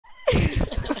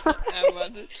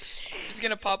It's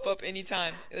gonna pop up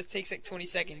anytime. It takes like 20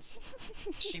 seconds.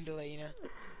 Stream delay, you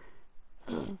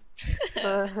know.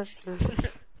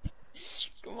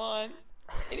 Come on.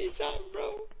 Anytime,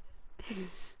 bro.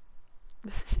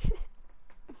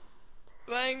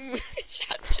 Playing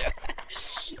muchacho.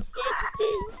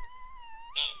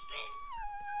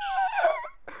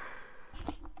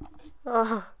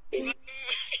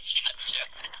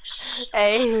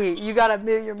 Hey, you gotta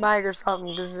mute your mic or something,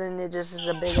 because then it just is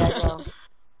a big echo.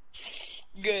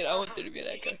 Good, I want there to be an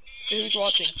echo. So who's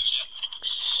watching?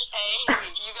 Hey,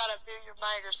 you gotta mute your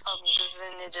mic or something, because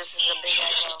then it just is a big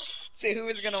echo. So who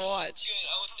is gonna watch?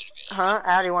 Huh?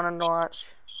 Addie wanted to watch.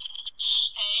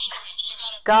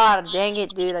 God dang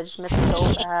it, dude, I just missed so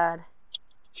bad.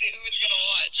 So who is gonna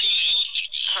watch?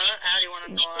 Huh? Addie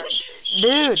wanted to watch.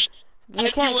 Dude,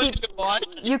 you can't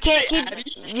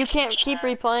keep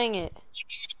replaying it.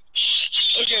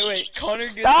 Okay, wait. Connor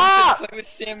Goodson Stop! said play with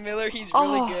Sam Miller. He's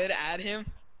really good. Add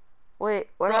him. Wait,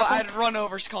 what Bro, happened? I'd run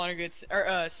over Connor Goodson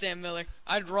or Sam Miller.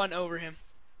 I'd run over him.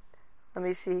 Let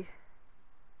me see.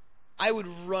 I would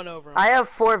run over him. I have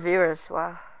 4 viewers.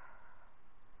 Wow.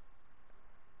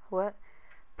 What?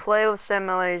 Play with Sam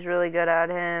Miller. He's really good at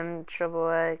him. X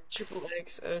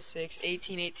 06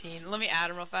 1818. Let me add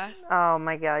him real fast. Oh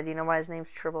my God! You know why his name's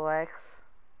X?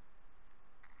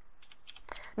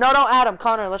 No, don't add him,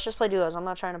 Connor. Let's just play duos. I'm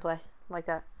not trying to play like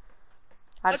that.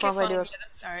 I just want to play duos. Yeah,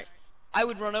 that's alright. I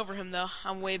would run over him though.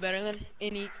 I'm way better than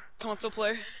any console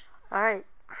player. All right,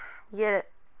 get it.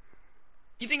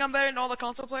 You think I'm better than all the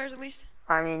console players at least?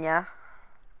 I mean, yeah.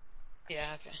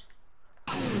 Yeah. Okay.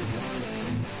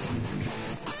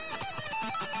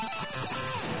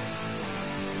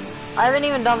 I haven't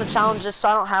even done the challenges, so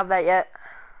I don't have that yet.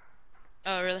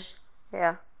 Oh, really?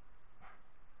 Yeah.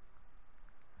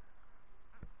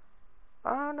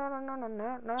 Oh,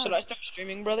 no. Should I start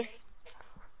streaming, brother?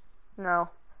 No.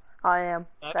 I am.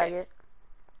 Okay. Faggot.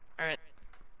 Alright.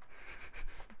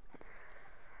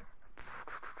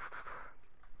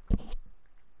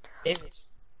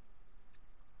 Davis.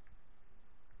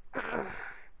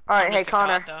 Alright, hey,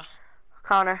 Connor.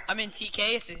 Connor. I'm in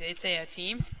TK. It's a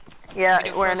team.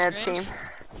 Yeah, we're in a team.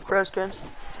 Pro scrims.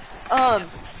 I'm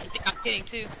kidding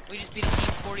too. We just beat a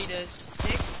team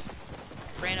 40-6.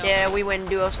 Yeah, we win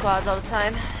duo squads all the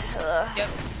time. Yep.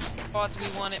 Squads we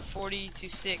won at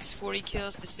 40-6. 40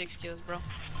 kills to 6 kills, bro.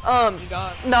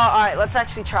 No, alright, let's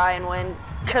actually try and win.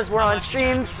 Because we're on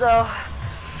stream, so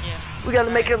yeah. We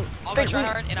gotta make him I'll go try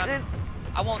hard, and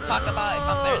I won't talk about if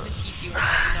I'm better than Tfue or not.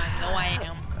 I know I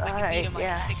am. I can beat him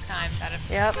like 6 times out of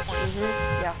 20.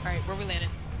 Yeah. Alright, where we landing?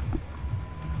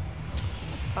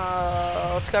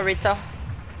 Let's go retail.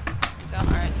 Retail,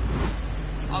 alright.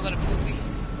 I'll go to Poopy.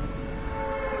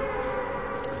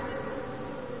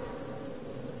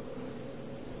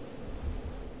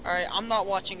 Alright, I'm not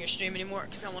watching your stream anymore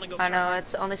because I want to go. I know,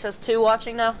 it only says 2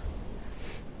 watching now.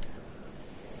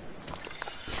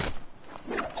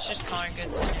 It's just Connor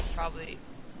Goodson and probably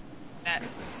that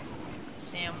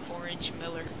Sam 4-inch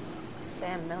Miller.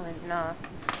 Sam Miller, nah.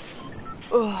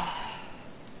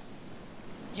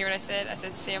 Hear what I said? I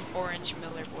said Sam 4-inch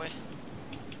Miller, boy.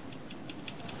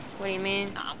 What do you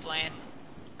mean? Nah, I'm playing.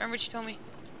 Remember what you told me?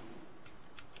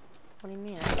 What do you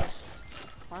mean? I guess.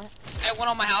 What? Hey, one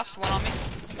on my house, one on me.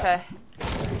 Okay.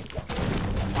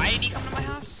 Why did he come to my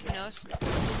house? Who knows?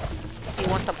 He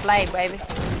wants to play, baby.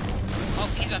 Oh,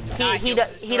 he's about to die.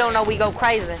 He don't know we go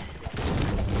crazy.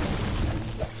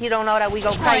 He don't know that we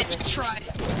go crazy.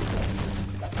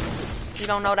 You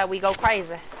don't know that we go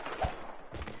crazy.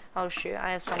 Oh shoot,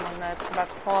 I have someone that's about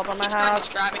to pull up on my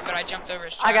house. Me, but I jumped over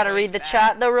his I gotta read the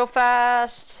chat though real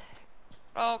fast.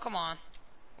 Oh, come on.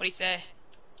 What'd he say?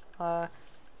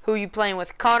 Who you playing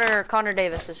with? Connor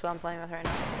Davis is who I'm playing with right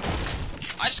now.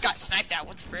 I just got sniped at.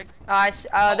 What the frick?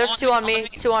 There's 2 on me.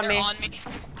 2 on me. On me.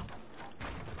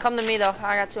 Come to me though.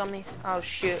 I got 2 on me. Oh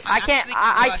shoot. I can't.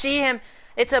 I see him.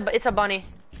 It's a bunny.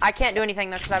 I can't do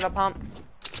anything though because I have a pump.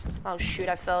 Oh shoot,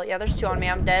 I fell. Yeah, there's 2 on me.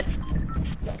 I'm dead.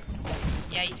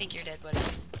 Yeah, you think you're dead, buddy.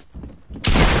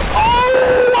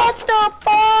 Oh, what the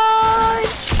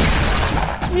fudge?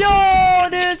 Yo,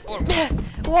 dude.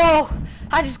 Whoa.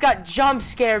 I just got jump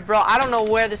scared, bro. I don't know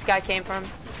where this guy came from.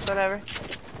 Whatever.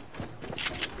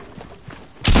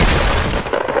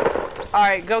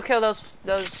 Alright, go kill those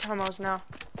homos now.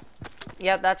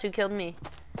 Yep, that's who killed me.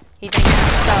 He thinks he's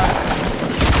stuck.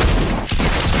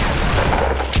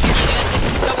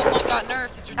 Double pump got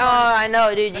nerfed. It's retarded. Oh, I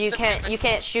know, dude. You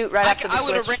can't shoot right after the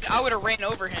switch. I would have ran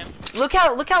over him. Look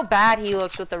how bad he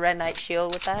looks with the red knight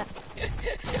shield with that.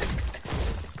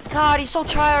 God, he's so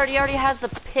tryhard. He already has the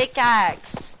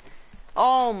pickaxe.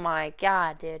 Oh my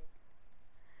God, dude.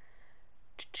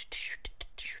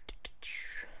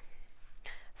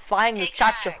 flying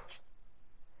muchacho.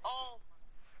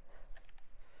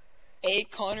 Hey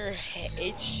Connor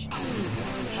H.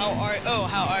 How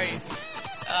are you?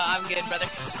 I'm good, brother.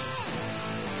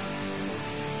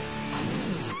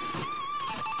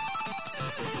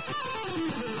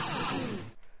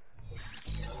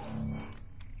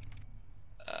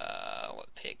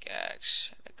 What pickaxe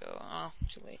should I go? Oh,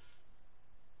 too late.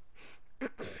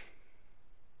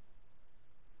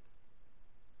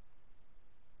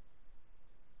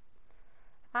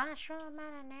 I sure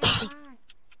man.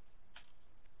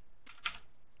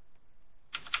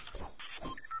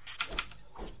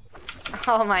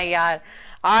 Oh my god.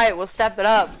 Alright, we'll step it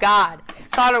up. God.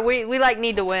 Connor, we like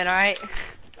need to win, alright?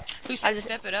 Who said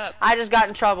step it up? I just got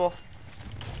in trouble.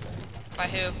 By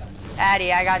who?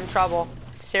 Addy, I got in trouble.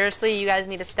 Seriously, you guys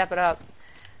need to step it up.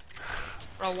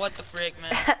 Bro, what the frick,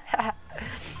 man?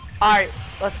 Alright,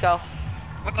 let's go.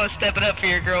 We're gonna step it up for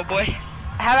your girl, boy.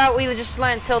 How about we just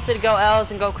land tilted, go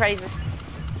L's, and go crazy?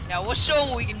 Now, we'll show them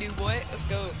what we can do, boy. Let's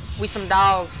go. We some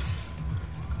dogs.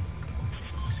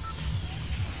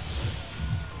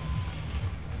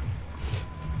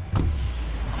 I'm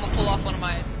gonna pull off one of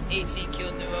my 18 kill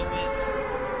duo wins.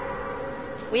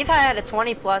 We've had a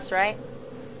 20 plus, right?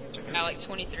 Yeah, like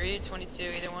 23, 22,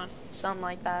 either one. Something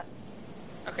like that.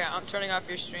 Okay, I'm turning off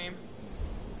your stream.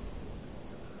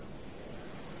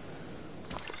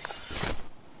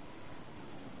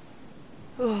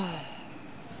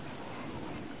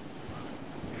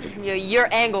 Yo, your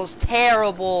angle's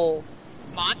terrible.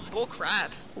 Mine? Bull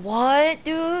crap. What,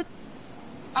 dude?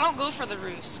 I don't go for the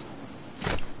roost.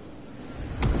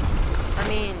 I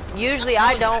mean, usually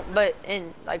I don't, but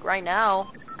in like right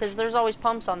now, because there's always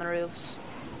pumps on the roofs.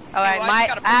 Alright,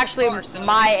 well,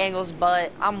 my angle's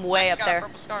butt. I'm way up there.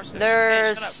 Scar, so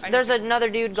There's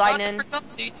another dude gliding in.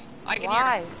 Dude. I can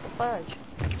Why? hear him. What the fudge?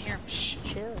 I can hear him. Shh.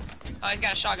 Chill. Oh, he's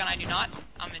got a shotgun. I do not.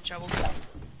 I'm in trouble.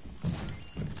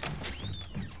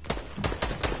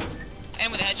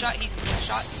 And with a headshot, he's one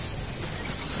shot.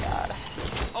 God.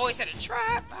 Oh, he set a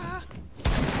trap.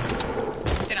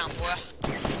 Sit down, boy.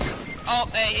 Oh,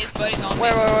 hey, his buddy's on me.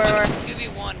 Where?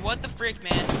 2v1. What the frick,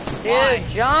 man? Dude, Why?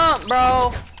 jump,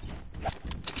 bro.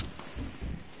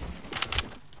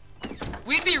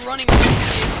 We'd be running if we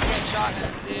had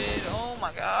shotguns, dude. Oh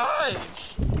my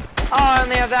gosh. Oh, and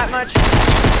they have that much.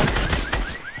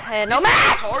 Hey, no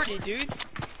match! It's retarded, dude.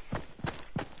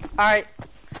 Alright.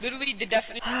 Literally the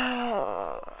definition.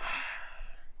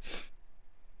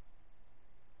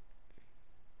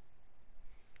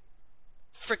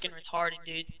 Freaking retarded,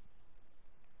 dude.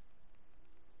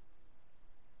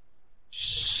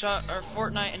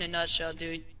 Fortnite in a nutshell,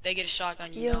 dude. They get a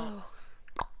shotgun, you don't.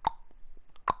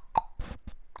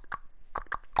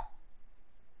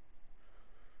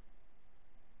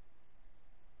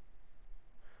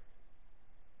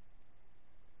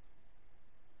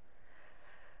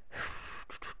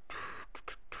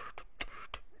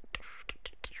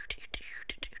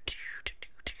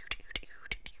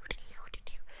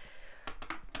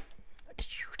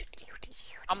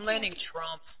 I'm landing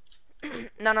Trump.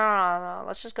 No.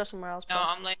 Let's just go somewhere else. No,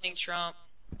 I'm landing Trump.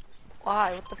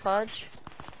 Why? What the fudge?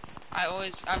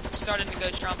 I've started to go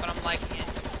Trump and I'm liking it.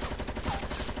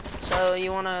 So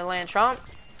you want to land Trump?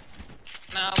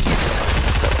 No,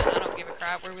 I don't give a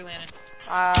crap. Where are we landing?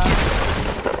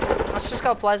 Let's just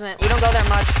go Pleasant. We don't go there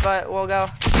much, but we'll go.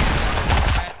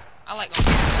 Alright, I like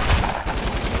going.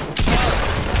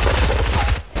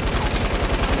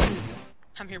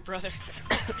 I'm your brother.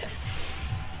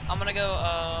 I'm gonna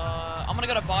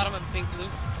go to bottom of Big Blue.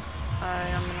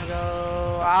 Alright,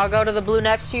 I'll go to the blue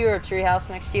next to you or treehouse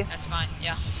next to you. That's fine,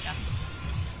 yeah.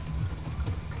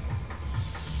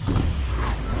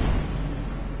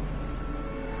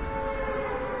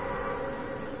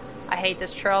 I hate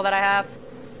this trail that I have.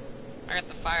 I got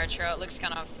the fire trail. It looks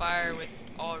kind of fire with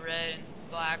all red and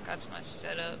black. That's my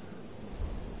setup.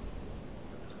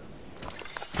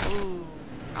 Ooh.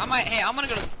 I'm gonna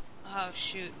go to, oh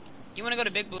shoot. You wanna go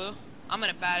to Big Blue? I'm in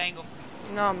a bad angle.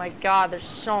 Oh my god, there's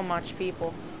so much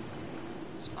people.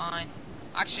 It's fine.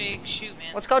 Actually, shoot,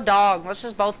 man. Let's go dog. Let's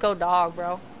just both go dog,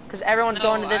 bro. Because everyone's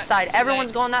going to this side.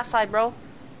 Everyone's going that side, bro.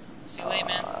 It's too late,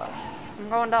 man. I'm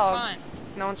going dog. Fine.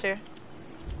 No one's here.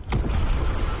 I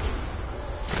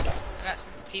got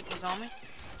some peoples on me.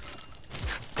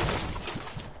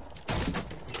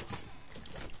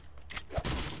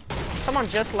 Someone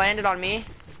just landed on me.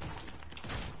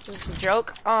 Is this a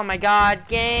joke? Oh my god,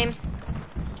 game.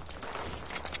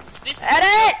 This is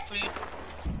Edit! food.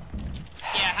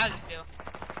 Yeah, how's it feel?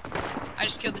 I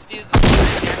just killed this dude with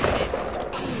grenades.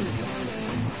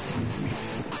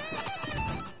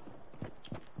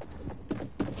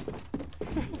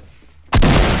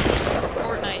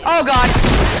 Fortnite. Oh god!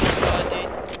 Oh, dude.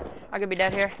 I could be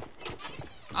dead here.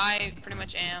 I pretty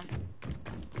much am.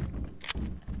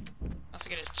 Also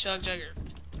get a chug jugger.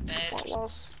 What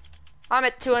else? I'm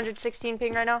at 216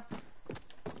 ping right now.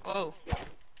 Whoa.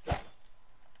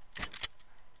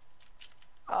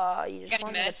 You just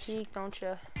want me to peek, don't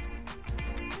you?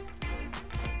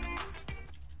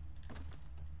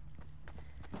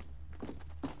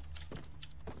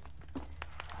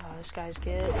 Oh, this guy's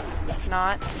good.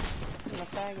 Not. I'm a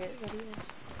faggot. What are you?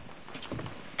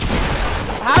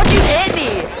 How'd you hit me?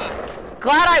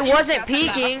 Glad I wasn't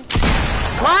peeking.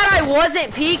 Glad I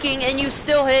wasn't peeking and you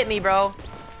still hit me, bro.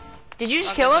 Did you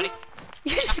just kill him? Buddy.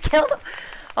 You just killed him?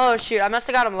 Oh shoot, I must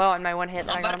have got him low on my one hit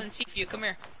that I got him. Come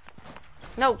here.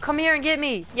 No, come here and get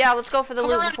me. Yeah, let's go for the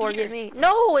loot before get me.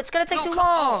 No, it's gonna take too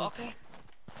long. Oh, okay.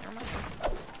 Never mind.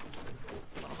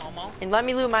 Homo. And let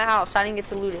me loot my house. I didn't get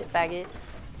to loot it, faggot.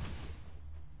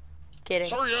 Kidding.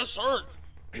 Sir, yes, sir.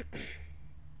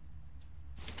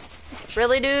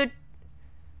 Really, dude?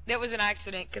 That was an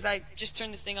accident, because I just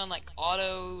turned this thing on, like,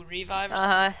 auto revive or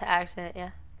something. Accident,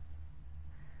 yeah.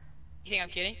 You think I'm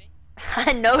kidding?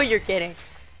 I know you're kidding.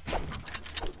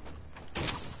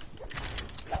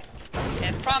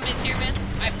 Yeah, the problem is here, man,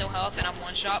 I have no health, and I'm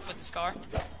one shot with the scar.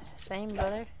 Same,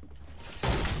 brother.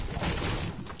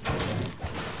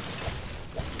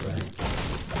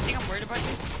 I think I'm worried about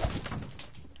you.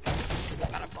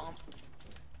 Got a pump.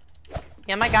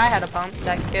 Yeah, my guy had a pump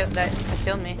that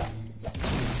killed me.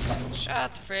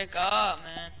 Shut the frick up,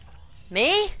 man.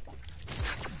 Me?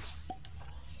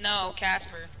 No,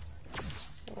 Casper.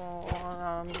 Well,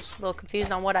 I'm just a little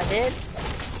confused on what I did.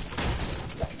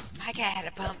 My guy had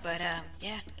a pump, but,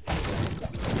 yeah.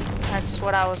 That's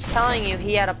what I was telling you.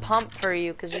 He had a pump for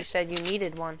you because you said you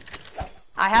needed one.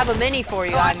 I have a mini for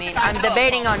you. I mean, I'm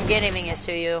debating on getting it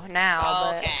to you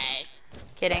now, but...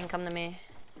 Kidding, come to me.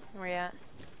 Where you at?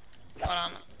 Hold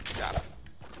on. Drop it.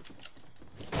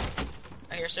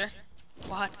 Oh, here, sir.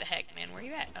 What the heck, man? Where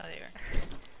you at? Oh, there.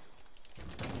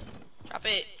 Drop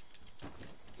it.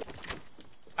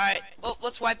 Alright, well,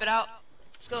 let's wipe it out.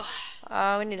 Let's go.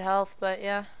 We need health, but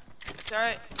yeah. It's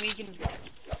alright. We can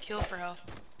kill for health.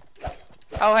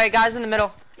 Oh, hey, guys in the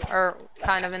middle. Or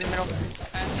kind of in the middle.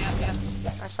 Yeah.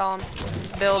 I saw him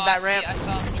build that ramp. I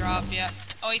saw him drop, yeah.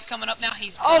 Oh, he's coming up now.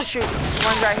 He's... Oh, shoot.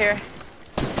 One's right here.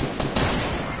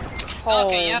 Oh,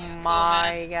 okay, yeah.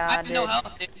 my God, God, I have no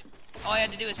health, dude. All I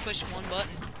had to do is push one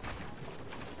button.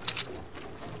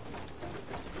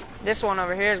 This one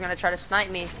over here is gonna try to snipe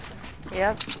me.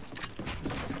 Yep.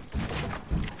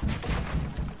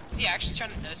 Is he actually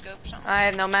trying to no-scope or something? I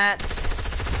have no mats.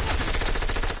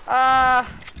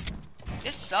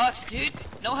 This sucks, dude.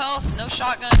 No health, no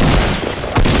shotgun.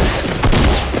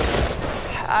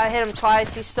 I hit him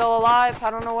twice. He's still alive.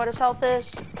 I don't know what his health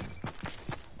is.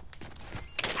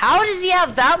 How does he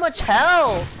have that much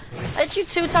health? I hit you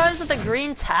 2 times with a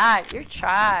green tag. You're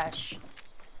trash.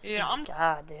 Dude, I'm...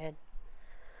 God, dude.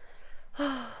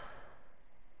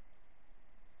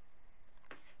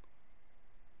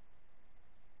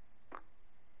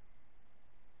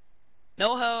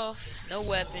 No health, no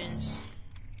weapons.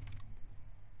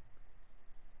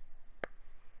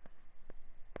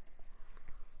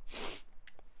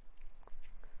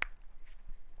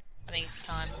 I think it's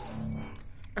time.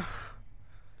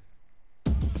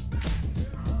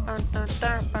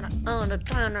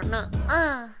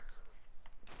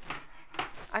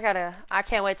 I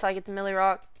can't wait till I get the Millie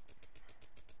Rock.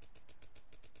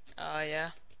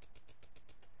 Yeah.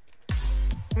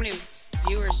 How many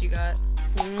viewers you got?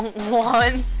 1.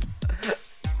 I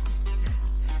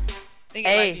think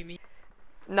it might be me.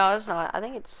 No, it's not. I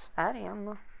think it's Addy. I don't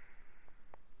know.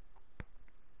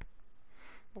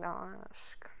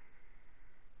 Ask.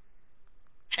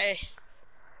 Hey.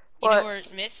 You know where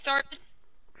mid started?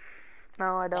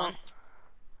 No, I don't.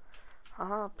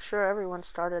 I'm sure everyone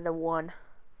started at 1.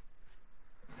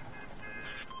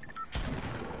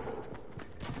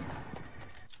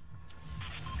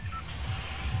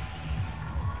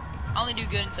 I only do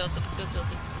good in Tilted. Let's go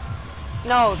Tilted.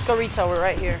 No, let's go retail. We're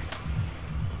right here.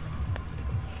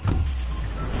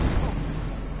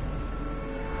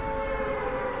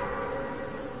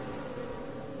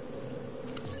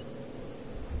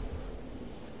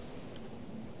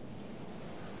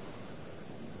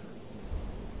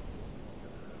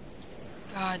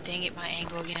 God dang it, my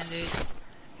angle again, dude.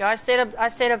 Yo, I stayed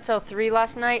up till 3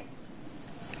 last night.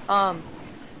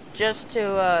 Just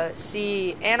to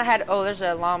see, and I had, oh, there's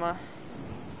a llama.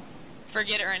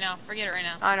 Forget it right now. Forget it right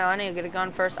now. I know, I need to get a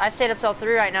gun first. I stayed up till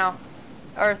 3 right now.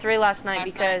 Or 3 last night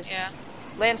because yeah.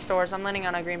 Land stores, I'm landing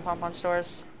on a green pump on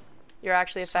stores. You're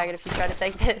actually a faggot if you try to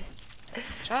take this.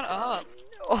 Shut up.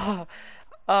 Oh,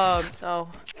 Oh.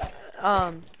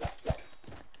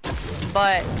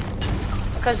 But,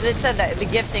 because it said that the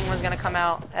gifting was gonna come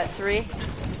out at 3.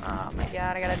 Oh my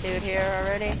god, I got a dude here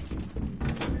already.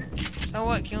 So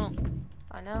what? Kill him.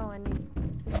 I know, I need...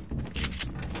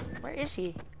 Where is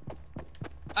he?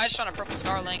 I just found a purple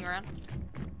scar laying around.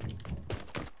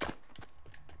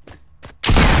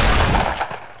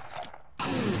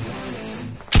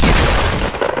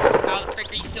 How the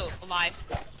frick are you still alive?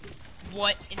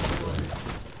 What in the world?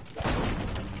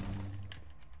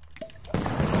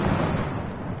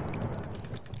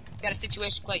 Got a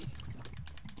situation, Clay.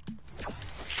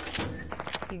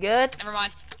 You good? Never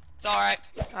mind. It's alright.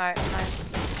 Alright, nice.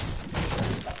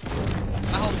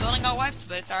 My whole building got wiped,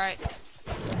 but it's alright.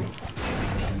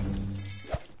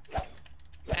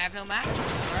 I have no mats.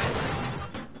 Alright.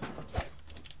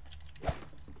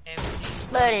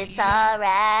 But it's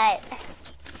alright.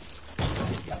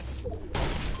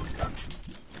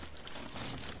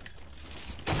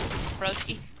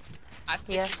 Broski, I've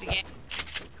Yes. this again.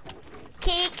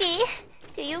 Kiki,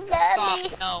 do you love Stop. me?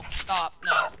 No. Stop.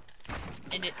 No.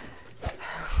 End it.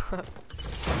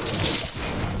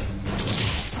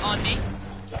 On me.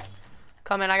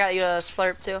 Come in, I got you a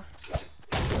slurp too.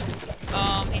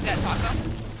 He's got taco.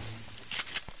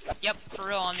 Yep, for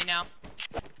real on me now.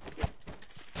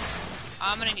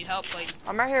 I'm gonna need help, like.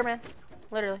 I'm right here, man.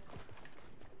 Literally.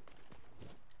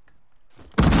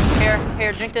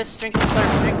 Here, drink this slurp,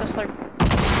 drink this slurp.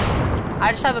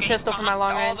 I just have a pistol for my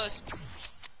long range.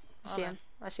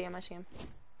 I see him.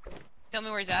 Tell me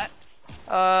where he's at.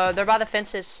 They're by the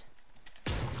fences.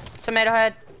 Tomato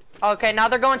head. Okay, now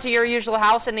they're going to your usual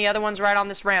house, and the other one's right on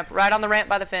this ramp, right on the ramp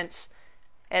by the fence,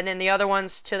 and then the other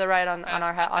one's to the right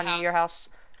on your house.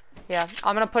 Yeah,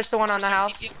 I'm gonna push the one on the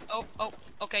house. Oh,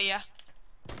 okay, yeah.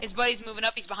 His buddy's moving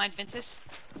up. He's behind fences.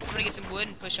 I'm gonna get some wood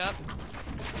and push up.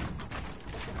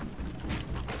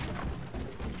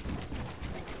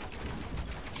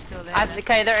 Still there.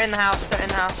 Okay, they're in the house. They're in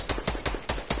the house.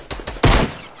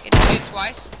 Hit the dude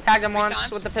twice. Tagged him once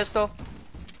times. with the pistol.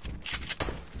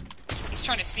 He's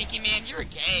trying to sneaky, man. You're a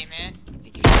gay, man.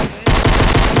 Think you're so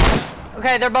good?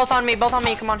 Okay, they're both on me.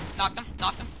 Come on. Knocked him.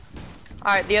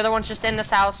 All right, the other one's just in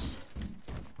this house.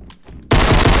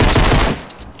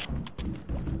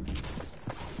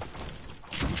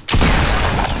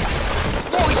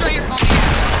 Whoa, he's right here, call me.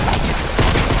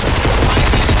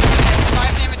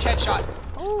 5 damage headshot.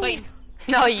 Clayton.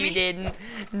 No, you didn't.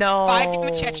 No. 5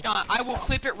 damage headshot. I will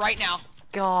clip it right now.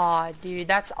 God, dude,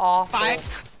 that's awful. 5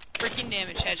 freaking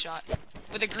damage headshot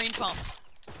with a green pump.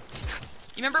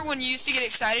 You remember when you used to get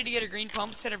excited to get a green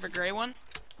pump instead of a gray one?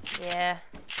 Yeah.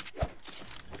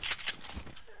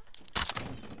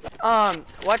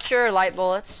 What's your light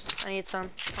bullets? I need some.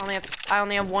 I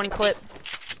only have 1 clip.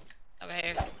 Okay,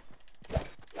 here.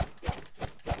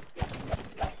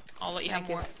 I'll let you have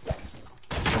more.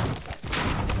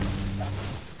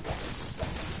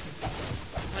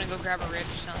 I'm gonna go grab a rib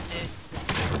or something, dude.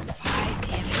 5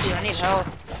 damage. Dude, I need help.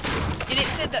 And it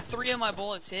said that 3 of my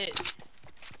bullets hit.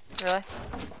 Really?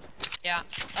 Yeah.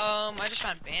 I just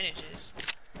found bandages.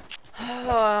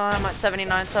 Oh, I'm at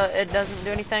 79, so it doesn't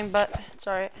do anything, but it's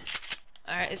alright.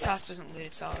 Alright, this house wasn't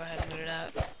looted, so I'll go ahead and loot it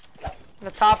up.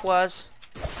 The top was.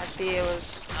 I see it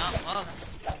was Oh, well.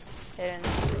 hidden.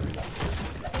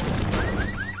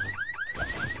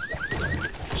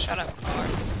 Shut up, car.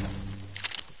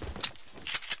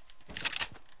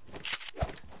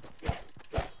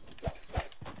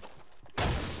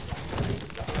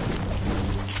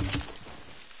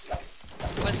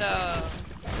 Was,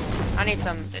 I need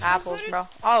some this apples, was bro.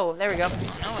 Oh, there we go.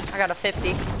 Oh, no, it's I got a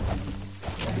 50.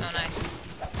 oh, nice.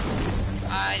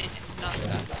 I did not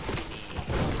got the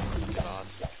what's it called?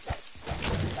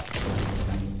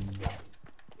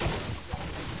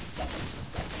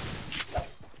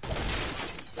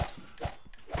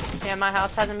 Yeah, my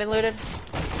house hasn't been looted.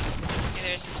 Okay,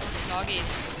 there's this one doggy.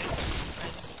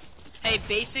 Hey,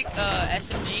 basic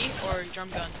SMG or drum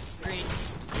gun? Green.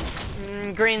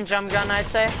 Green jump gun, I'd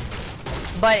say.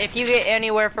 But if you get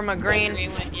anywhere from a green,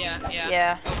 one, yeah.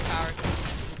 Yeah. Overpowered.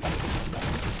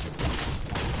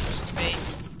 Just bait.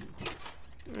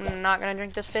 I'm not gonna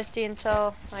drink this 50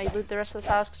 until I loot the rest of this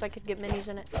house because I could get minis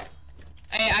in it.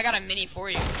 Hey, I got a mini for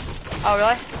you. Oh,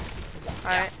 really?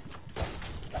 Alright.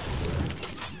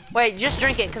 Wait, just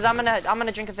drink it, cause I'm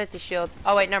gonna drink a 50 shield.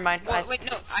 Oh wait, never mind. Well, wait,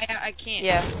 no, I can't.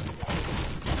 Yeah.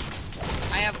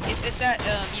 I have it's at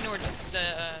you know where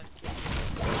the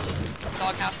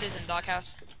doghouse is in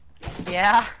doghouse.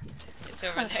 Yeah. It's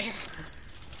over there. Okay.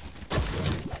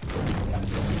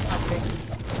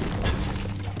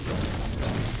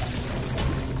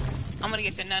 I'm gonna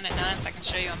get to 9 at 9 so I can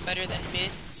show you I'm better than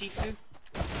mid Sifu.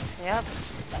 Yep.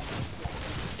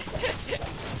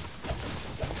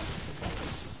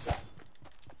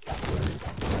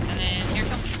 And then here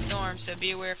comes the storm, so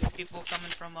be aware for people coming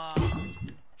from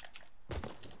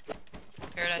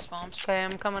Paradise Palms. Okay,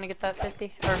 I'm coming to get that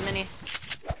 50 or mini.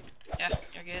 Yeah,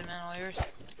 you're good, man. All yours.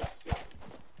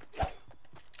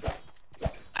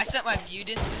 I set my view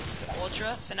distance to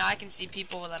ultra, so now I can see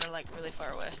people that are like really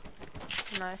far away.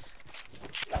 Nice.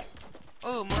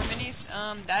 Oh, more minis.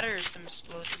 That or some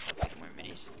explosives. I'll take more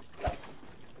minis.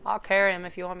 I'll carry him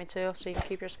if you want me to, so you can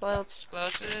keep your explodes.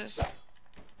 Explosives.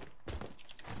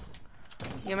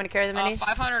 You want me to carry the minis?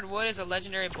 500 wood is a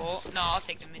legendary bolt. No, I'll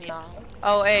take the minis. No.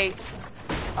 Oh, a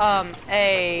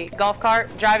golf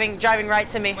cart driving right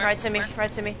to me, Where? right to me, Where?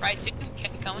 right to me. Right to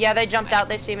coming? Yeah, they jumped out.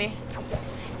 They see me.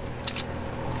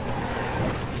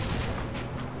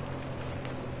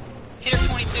 Hit her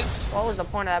 22. What was the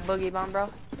point of that boogie bomb, bro?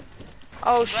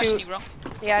 Oh He's rushing shoot. you, bro.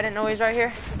 Yeah, I didn't know he was right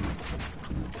here.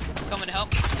 Coming to help.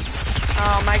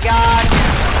 Oh my god.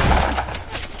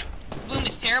 Bloom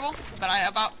is terrible, but I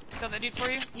about killed that dude for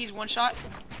you. He's one shot.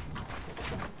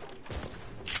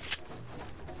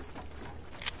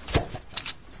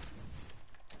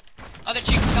 Other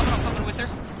chick's coming, I'm coming with her.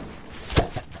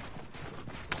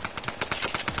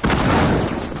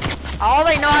 All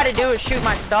they know how to do is shoot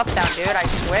my stuff down, dude, I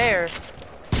swear.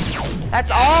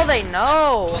 That's all they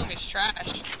know. Bloom is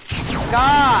trash.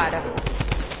 God.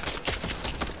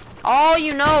 All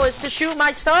you know is to shoot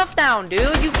my stuff down,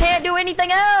 dude. You can't do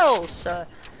anything else.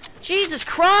 Jesus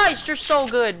Christ, you're so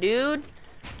good, dude.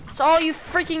 It's all you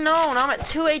freaking know, and I'm at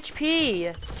 2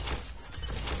 HP.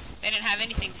 They didn't have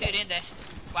anything too, did they?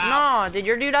 Wow. No, did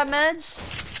your dude have meds?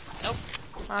 Nope.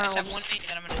 I just have one mini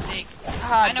that I'm gonna take.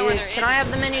 God, I know dude, where there can is. I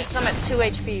have the mini? 'Cause I'm at 2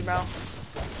 HP, bro.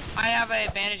 I have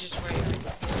bandages for you.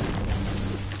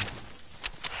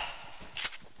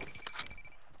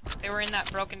 They were in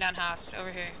that broken down house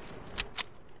over here.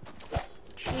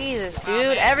 Jesus, Wow, dude,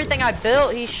 man. everything I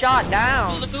built, he shot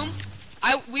down. Boom.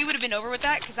 We would have been over with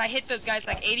that because I hit those guys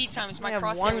like 80 times. My I have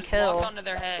crosshair one was kill. locked onto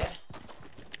their head.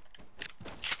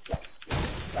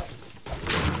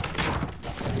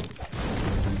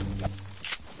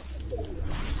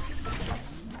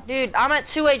 Dude, I'm at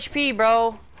 2 HP,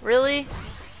 bro. Really?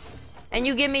 And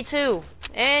you give me 2.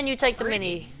 And you take the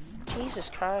mini. Jesus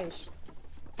Christ.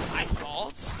 My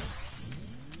fault.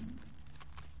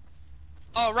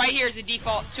 Oh, right here is a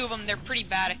default. 2 of them, they're pretty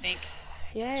bad, I think.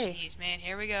 Yay. Jeez, man,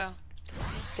 here we go.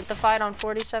 Get the fight on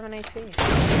 47 HP.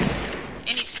 And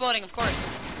he's exploding, of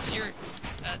course. You're,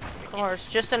 Of course.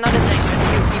 Just another thing to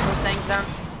shoot people's things down.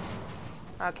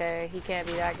 Okay, he can't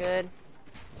be that good.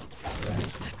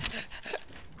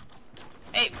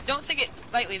 Hey, don't take it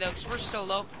lightly though, because we're so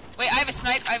low. Wait, I have a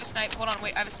snipe. I have a snipe. Hold on,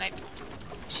 wait, I have a snipe.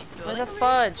 Where's the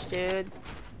fudge, dude?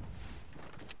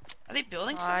 Are they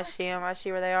building Oh, somewhere? I see him. I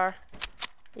see where they are.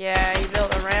 Yeah, he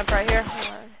built a ramp right here.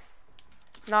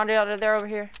 No, dude, they're over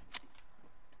here.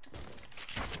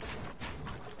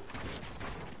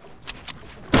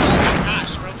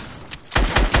 Gosh, bro.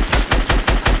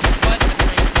 What the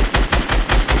frick?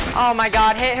 Oh my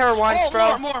god, hit her once, Oh,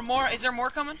 bro. more. Is there more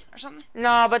coming or something?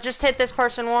 No, but just hit this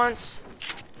person once.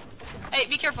 Hey,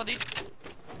 be careful, dude.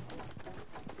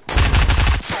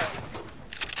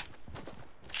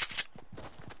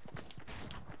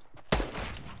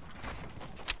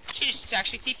 She just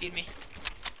actually TP'd me.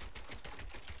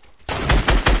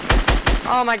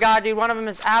 Oh my god, dude, one of them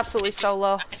is absolutely so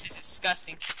low. This is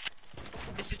disgusting.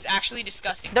 This is actually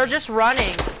disgusting. They're just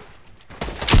running.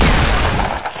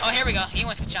 Oh, here we go. He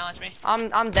wants to challenge me. I'm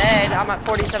dead. I'm at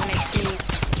 47 HP.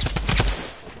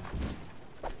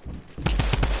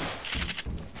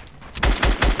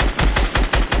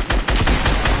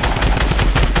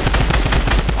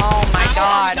 Oh my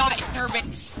god. Not in her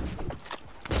base.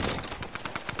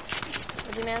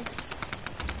 Is he, man?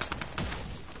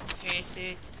 Serious,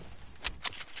 dude.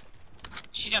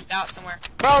 She jumped out somewhere.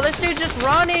 Bro, this dude's just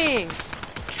running.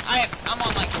 I'm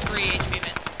on like 3 HP,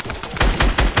 man.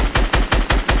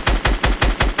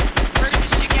 Where is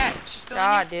this chick at? She's still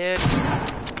God, in here? dude.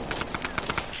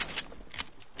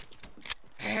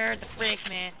 Where the frick,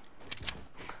 man?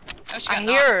 Oh, she I got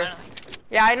hear knocked, her. finally.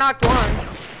 Yeah, I knocked one.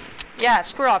 Yeah,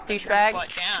 screw off, douchebag. butt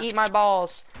down. Eat my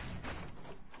balls.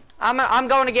 I'm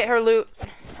going to get her loot.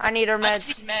 I need her I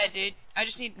just meds. need med, dude. I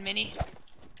just need mini.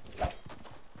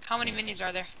 How many minis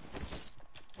are there?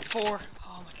 4.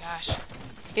 Oh my gosh.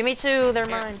 Give me 2, they're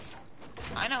Here. mine.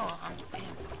 I know. Damn.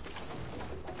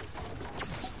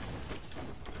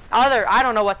 I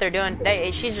don't know what they're doing.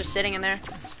 She's just sitting in there.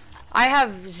 I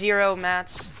have 0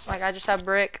 mats. Like, I just have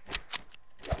brick.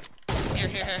 Here.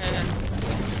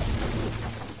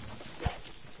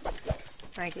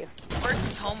 Thank you. Where's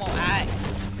this homo at?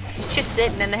 She's just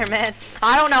sitting in there, man.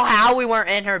 I don't know how we weren't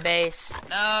in her base.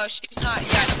 No, she's not.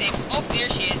 Yeah, same. Oh, there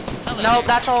she is. Hello. Nope, there.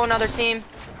 that's a whole another team.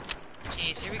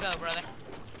 Jeez, here we go, brother.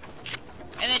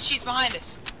 And then she's behind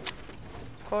us.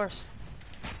 Of course.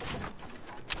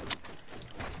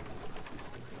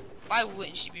 Why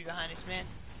wouldn't she be behind us, man?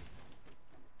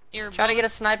 Here, Try to get a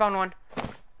snipe on one.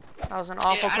 That was an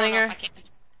awful I don't know if clinger. I can.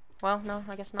 Well, no,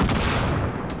 I guess not.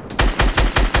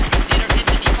 Hit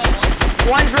the default once.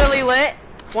 One's really lit.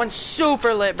 One's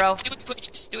super lit, bro. Do we push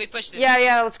this? Do we push this?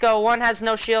 Yeah, let's go. One has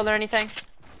no shield or anything.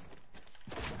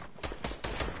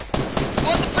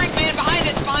 What the freak, man? Behind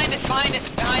us, behind us, behind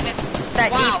us, behind us. It's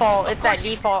that Wow. default. Of It's that course.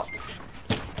 default.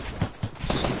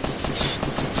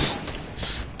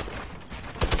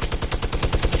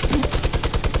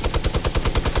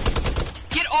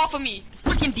 Get off of me!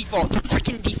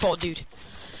 Freaking default, dude.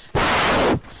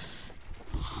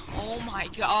 Oh my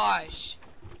gosh.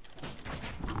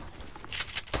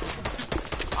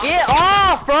 Get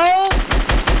off, bro!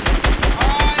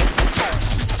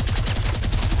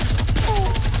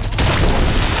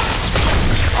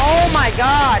 Oh my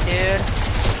god, dude.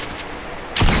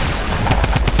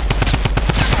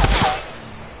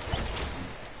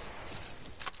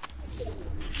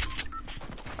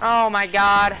 Oh my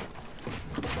god.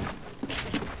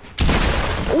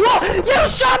 Whoa! You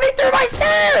shot me through my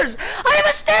stairs! I have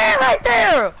a stair right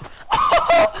there!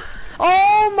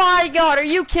 Oh my god, are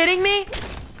you kidding me?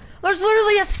 There's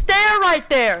literally a stair right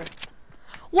there!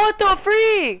 What the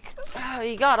freak?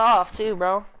 He got off too,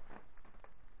 bro.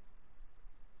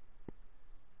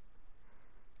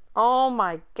 Oh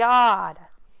my god.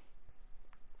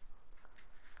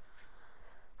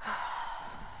 I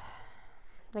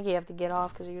think you have to get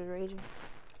off because he was raging.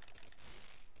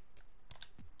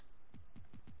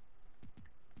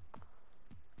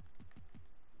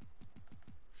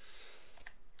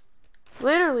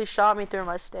 Literally shot me through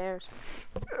my stairs.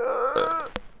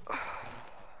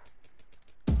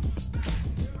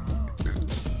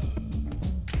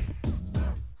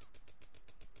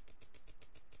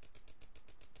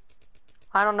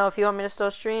 I don't know if you want me to still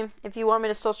stream. If you want me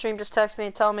to still stream, just text me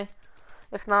and tell me.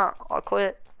 If not, I'll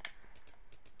quit.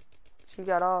 So you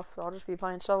got off. I'll just be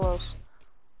playing solos.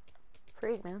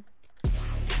 Freak, man.